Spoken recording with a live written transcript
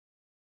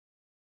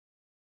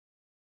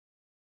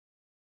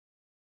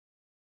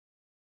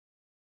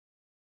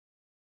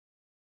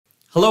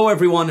Hello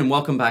everyone and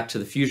welcome back to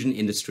the Fusion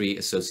Industry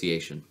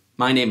Association.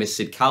 My name is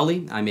Cyd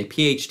Cowley. I'm a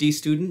PhD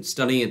student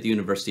studying at the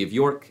University of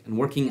York and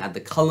working at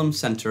the Cullum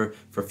Center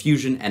for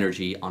Fusion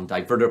Energy on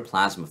diverter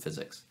plasma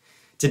physics.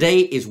 Today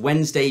is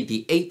Wednesday,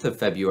 the 8th of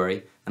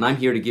February, and I'm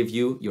here to give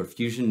you your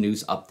fusion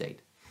news update.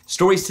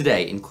 Stories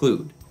today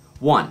include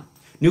 1.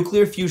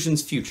 Nuclear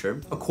fusion's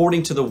future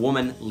according to the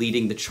woman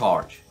leading the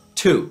charge.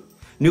 2.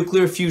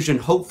 Nuclear fusion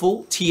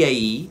hopeful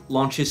TAE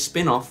launches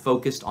spin-off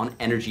focused on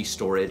energy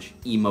storage,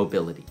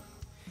 e-mobility.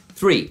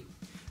 3.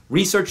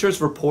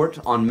 Researchers report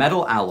on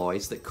metal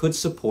alloys that could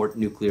support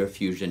nuclear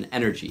fusion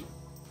energy.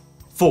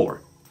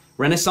 4.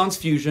 Renaissance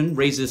Fusion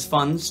raises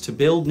funds to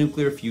build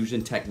nuclear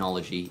fusion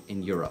technology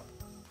in Europe.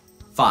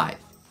 5.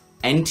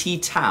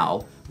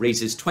 NT-Tao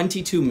raises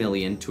 $22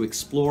 million to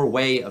explore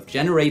way of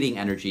generating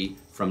energy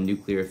from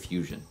nuclear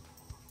fusion.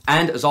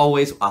 And as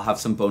always, I'll have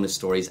some bonus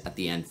stories at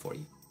the end for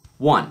you.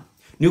 1.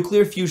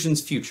 Nuclear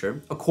fusion's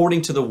future, according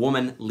to the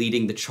woman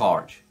leading the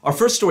charge. Our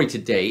first story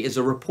today is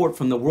a report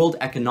from the World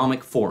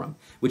Economic Forum,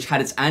 which had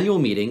its annual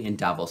meeting in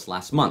Davos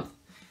last month.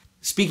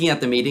 Speaking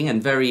at the meeting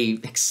and very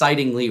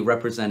excitingly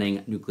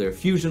representing nuclear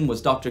fusion was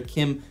Dr.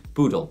 Kim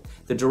Boodle,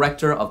 the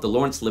director of the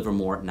Lawrence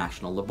Livermore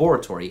National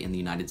Laboratory in the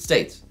United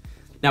States.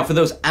 Now, for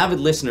those avid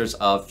listeners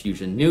of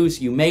Fusion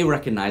News, you may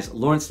recognize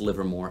Lawrence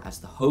Livermore as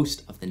the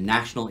host of the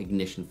National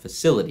Ignition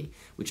Facility,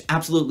 which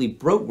absolutely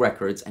broke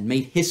records and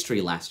made history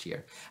last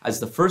year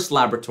as the first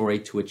laboratory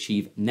to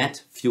achieve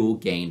net fuel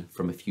gain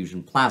from a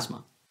fusion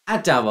plasma.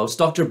 At Davos,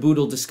 Dr.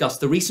 Boodle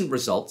discussed the recent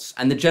results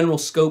and the general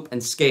scope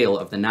and scale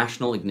of the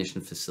National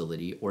Ignition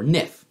Facility, or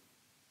NIF,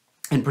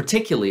 and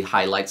particularly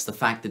highlights the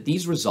fact that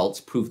these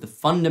results prove the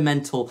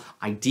fundamental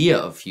idea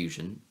of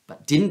fusion,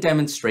 but didn't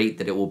demonstrate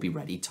that it will be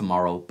ready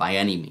tomorrow by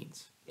any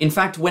means. In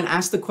fact, when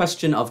asked the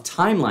question of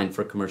timeline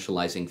for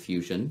commercializing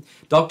fusion,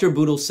 Dr.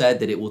 Boodle said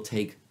that it will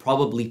take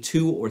probably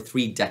 2 or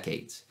 3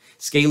 decades,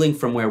 scaling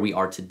from where we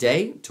are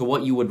today to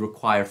what you would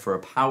require for a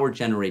power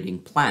generating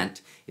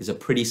plant is a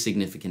pretty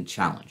significant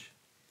challenge.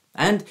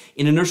 And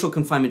in inertial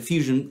confinement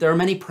fusion, there are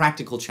many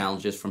practical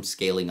challenges from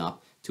scaling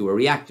up to a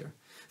reactor.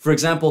 For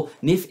example,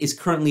 NIF is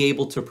currently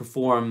able to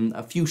perform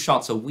a few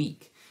shots a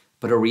week,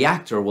 but a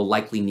reactor will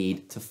likely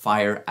need to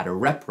fire at a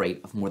rep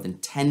rate of more than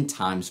 10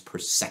 times per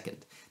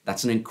second.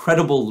 That's an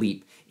incredible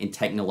leap in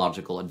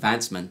technological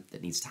advancement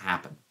that needs to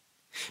happen.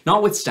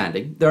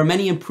 Notwithstanding, there are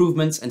many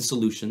improvements and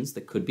solutions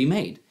that could be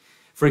made.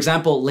 For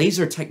example,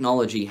 laser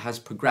technology has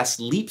progressed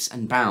leaps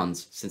and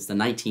bounds since the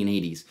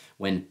 1980s,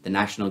 when the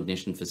National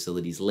Ignition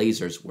Facility's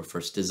lasers were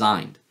first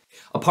designed.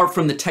 Apart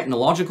from the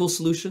technological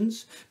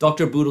solutions,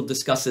 Dr. Boodle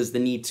discusses the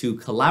need to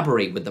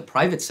collaborate with the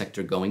private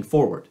sector going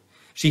forward.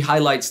 She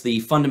highlights the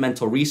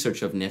fundamental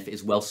research of NIF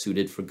is well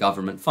suited for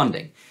government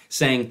funding,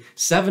 saying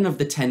 7 of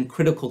the 10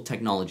 critical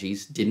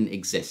technologies didn't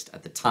exist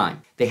at the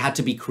time. They had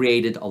to be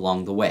created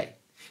along the way.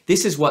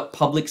 This is what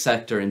public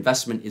sector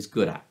investment is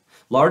good at.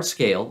 Large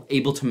scale,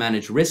 able to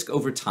manage risk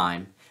over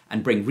time,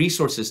 and bring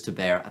resources to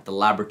bear at the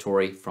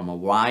laboratory from a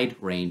wide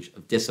range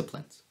of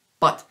disciplines.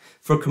 But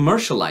for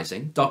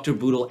commercializing, Dr.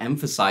 Boodle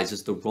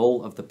emphasizes the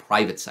role of the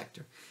private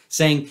sector,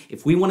 saying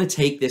if we want to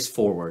take this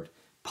forward,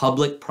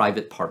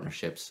 public-private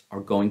partnerships are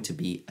going to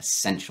be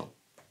essential.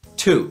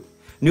 2.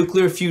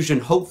 Nuclear fusion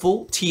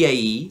hopeful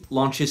TAE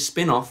launches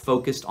spin-off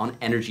focused on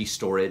energy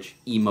storage,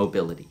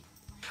 e-mobility.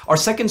 Our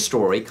second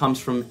story comes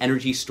from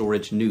Energy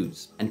Storage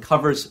News and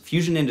covers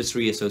Fusion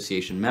Industry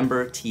Association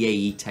member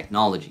TAE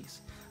Technologies,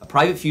 a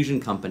private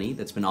fusion company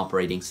that's been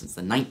operating since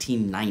the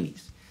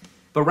 1990s.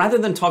 But rather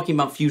than talking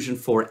about fusion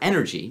for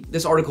energy,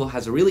 this article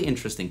has a really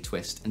interesting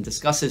twist and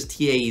discusses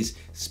TAE's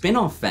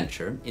spin-off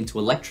venture into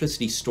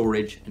electricity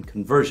storage and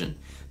conversion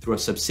through a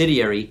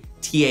subsidiary,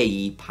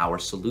 TAE Power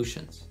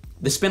Solutions.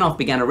 The spin-off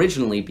began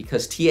originally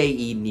because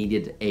TAE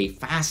needed a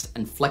fast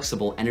and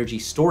flexible energy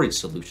storage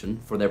solution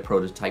for their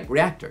prototype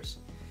reactors.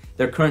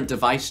 Their current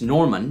device,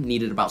 Norman,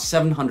 needed about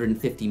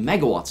 750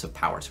 megawatts of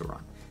power to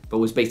run, but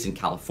was based in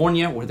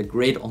California where the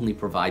grid only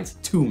provides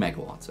 2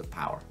 megawatts of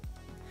power.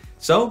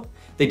 So,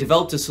 they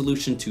developed a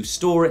solution to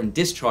store and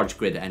discharge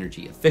grid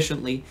energy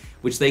efficiently,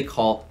 which they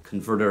call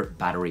converter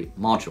battery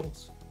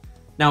modules.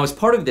 Now, as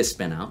part of this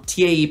spin-out,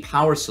 TAE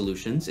Power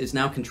Solutions is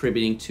now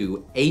contributing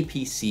to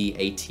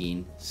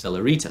APC18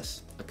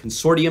 Celeritas, a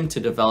consortium to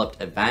develop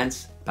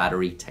advanced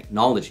battery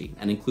technology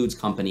and includes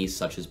companies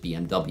such as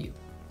BMW.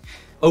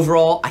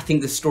 Overall, I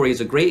think this story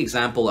is a great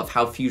example of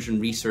how fusion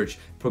research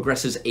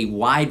progresses a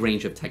wide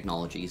range of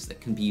technologies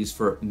that can be used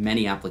for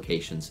many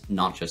applications,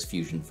 not just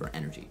fusion for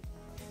energy.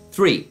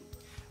 3.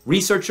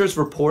 Researchers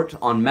report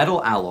on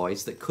metal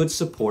alloys that could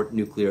support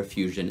nuclear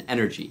fusion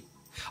energy.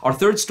 Our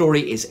third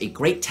story is a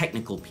great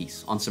technical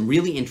piece on some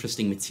really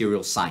interesting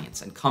material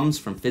science and comes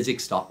from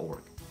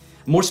physics.org.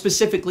 More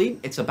specifically,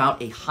 it's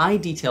about a high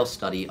detail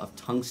study of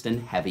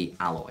tungsten heavy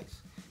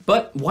alloys.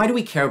 But why do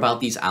we care about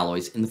these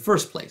alloys in the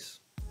first place?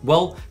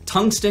 Well,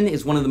 tungsten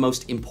is one of the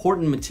most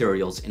important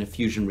materials in a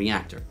fusion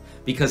reactor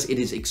because it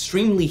is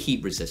extremely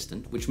heat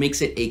resistant, which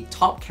makes it a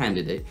top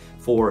candidate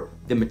for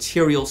the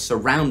material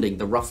surrounding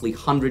the roughly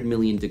 100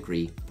 million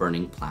degree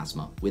burning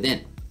plasma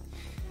within.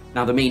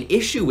 Now, the main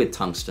issue with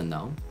tungsten,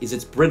 though, is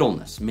its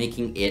brittleness,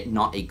 making it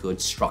not a good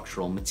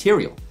structural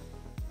material.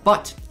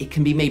 But it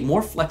can be made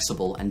more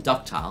flexible and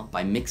ductile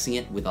by mixing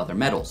it with other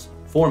metals,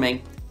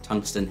 forming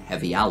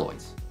tungsten-heavy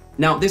alloys.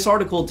 Now, this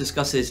article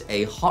discusses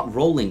a hot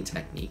rolling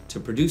technique to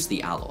produce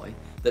the alloy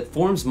that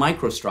forms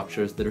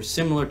microstructures that are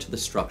similar to the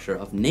structure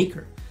of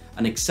nacre,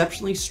 an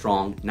exceptionally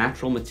strong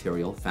natural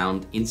material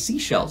found in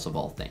seashells of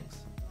all things.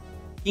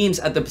 Teams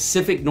at the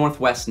Pacific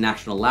Northwest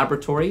National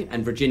Laboratory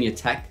and Virginia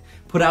Tech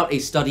put out a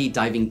study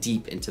diving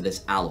deep into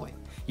this alloy,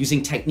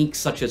 using techniques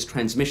such as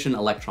transmission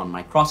electron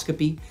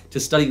microscopy to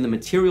study the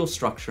material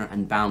structure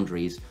and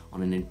boundaries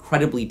on an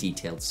incredibly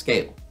detailed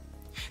scale.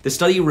 The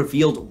study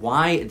revealed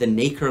why the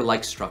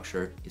nacre-like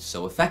structure is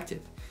so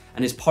effective,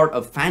 and is part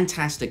of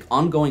fantastic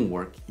ongoing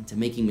work into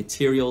making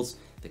materials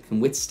that can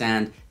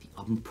withstand the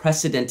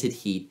unprecedented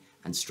heat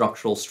and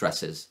structural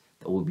stresses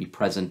that will be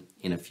present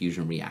in a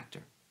fusion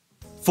reactor.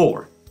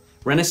 4.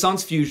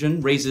 Renaissance Fusion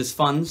raises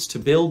funds to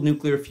build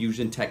nuclear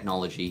fusion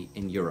technology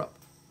in Europe.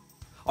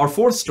 Our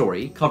fourth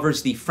story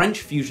covers the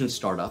French fusion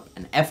startup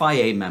and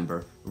FIA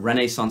member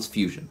Renaissance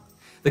Fusion.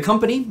 The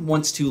company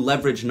wants to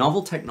leverage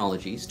novel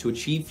technologies to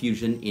achieve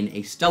fusion in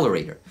a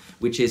stellarator,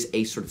 which is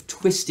a sort of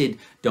twisted,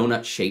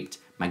 donut-shaped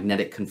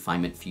magnetic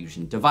confinement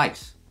fusion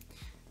device.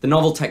 The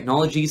novel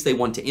technologies they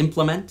want to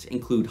implement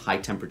include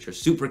high-temperature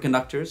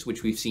superconductors,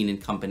 which we've seen in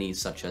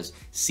companies such as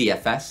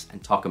CFS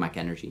and Tokamak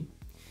Energy,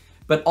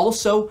 but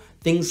also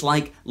things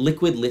like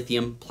liquid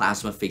lithium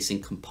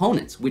plasma-facing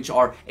components, which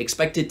are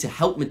expected to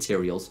help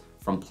materials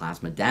from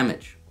plasma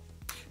damage.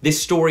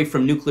 This story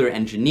from Nuclear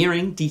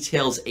Engineering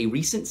details a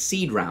recent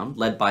seed round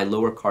led by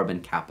Lower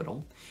Carbon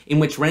Capital, in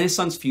which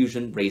Renaissance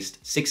Fusion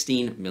raised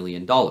 $16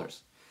 million.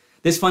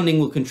 This funding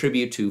will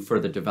contribute to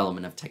further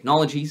development of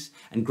technologies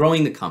and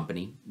growing the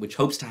company, which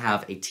hopes to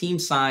have a team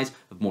size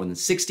of more than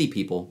 60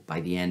 people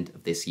by the end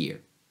of this year.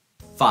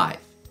 5.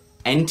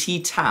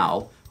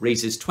 NT-Tao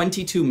raises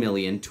 $22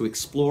 million to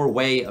explore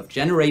way of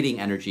generating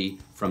energy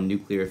from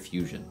nuclear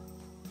fusion.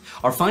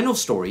 Our final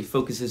story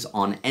focuses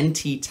on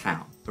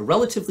NT-Tao, a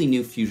relatively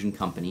new fusion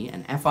company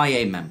and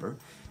FIA member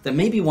that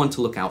may be one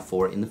to look out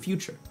for in the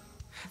future.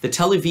 The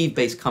Tel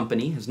Aviv-based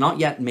company has not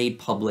yet made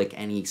public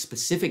any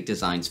specific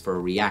designs for a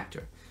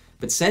reactor,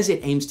 but says it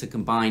aims to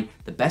combine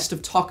the best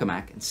of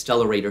tokamak and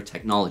stellarator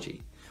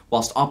technology,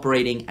 whilst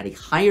operating at a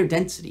higher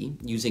density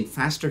using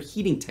faster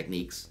heating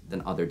techniques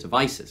than other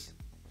devices.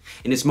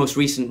 In its most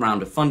recent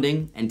round of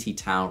funding,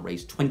 NT-Tao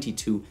raised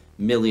 $22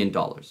 million,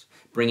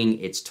 bringing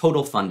its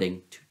total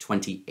funding to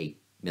 $28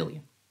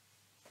 million.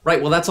 Right,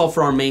 well, that's all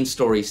for our main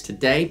stories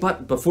today,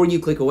 but before you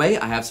click away,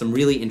 I have some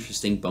really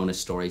interesting bonus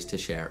stories to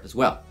share as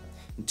well.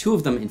 And two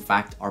of them, in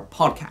fact, are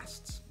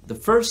podcasts. The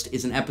first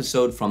is an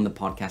episode from the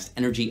podcast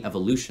Energy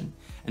Evolution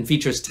and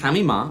features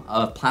Tammy Ma,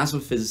 a plasma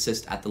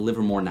physicist at the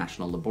Livermore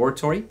National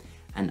Laboratory,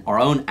 and our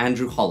own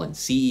Andrew Holland,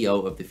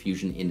 CEO of the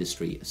Fusion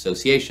Industry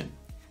Association.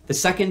 The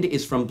second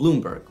is from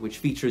Bloomberg, which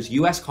features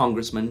US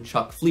Congressman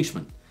Chuck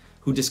Fleischmann,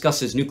 who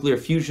discusses nuclear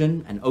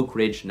fusion and Oak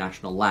Ridge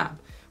National Lab,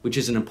 which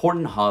is an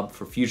important hub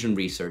for fusion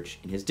research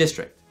in his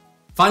district.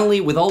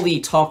 Finally, with all the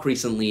talk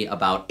recently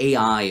about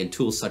AI and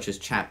tools such as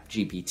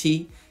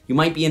ChatGPT, you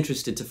might be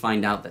interested to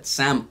find out that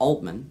Sam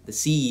Altman, the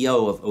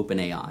CEO of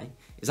OpenAI,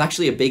 is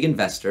actually a big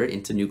investor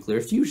into nuclear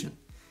fusion.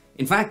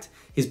 In fact,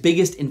 his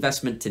biggest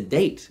investment to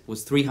date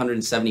was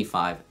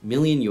 $375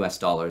 million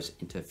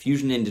into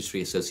Fusion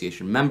Industry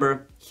Association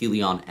member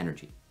Helion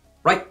Energy.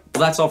 Right,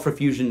 well, that's all for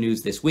Fusion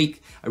News this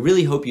week. I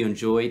really hope you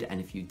enjoyed,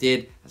 and if you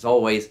did, as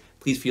always,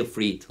 please feel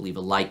free to leave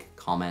a like,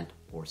 comment,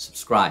 or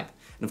subscribe.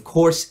 And of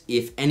course,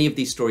 if any of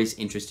these stories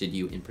interested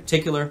you in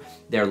particular,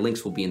 their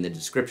links will be in the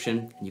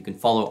description, and you can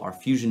follow our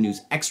Fusion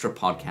News Extra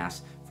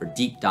podcast for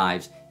deep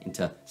dives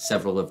into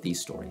several of these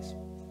stories.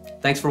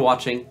 Thanks for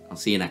watching. I'll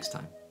see you next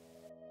time.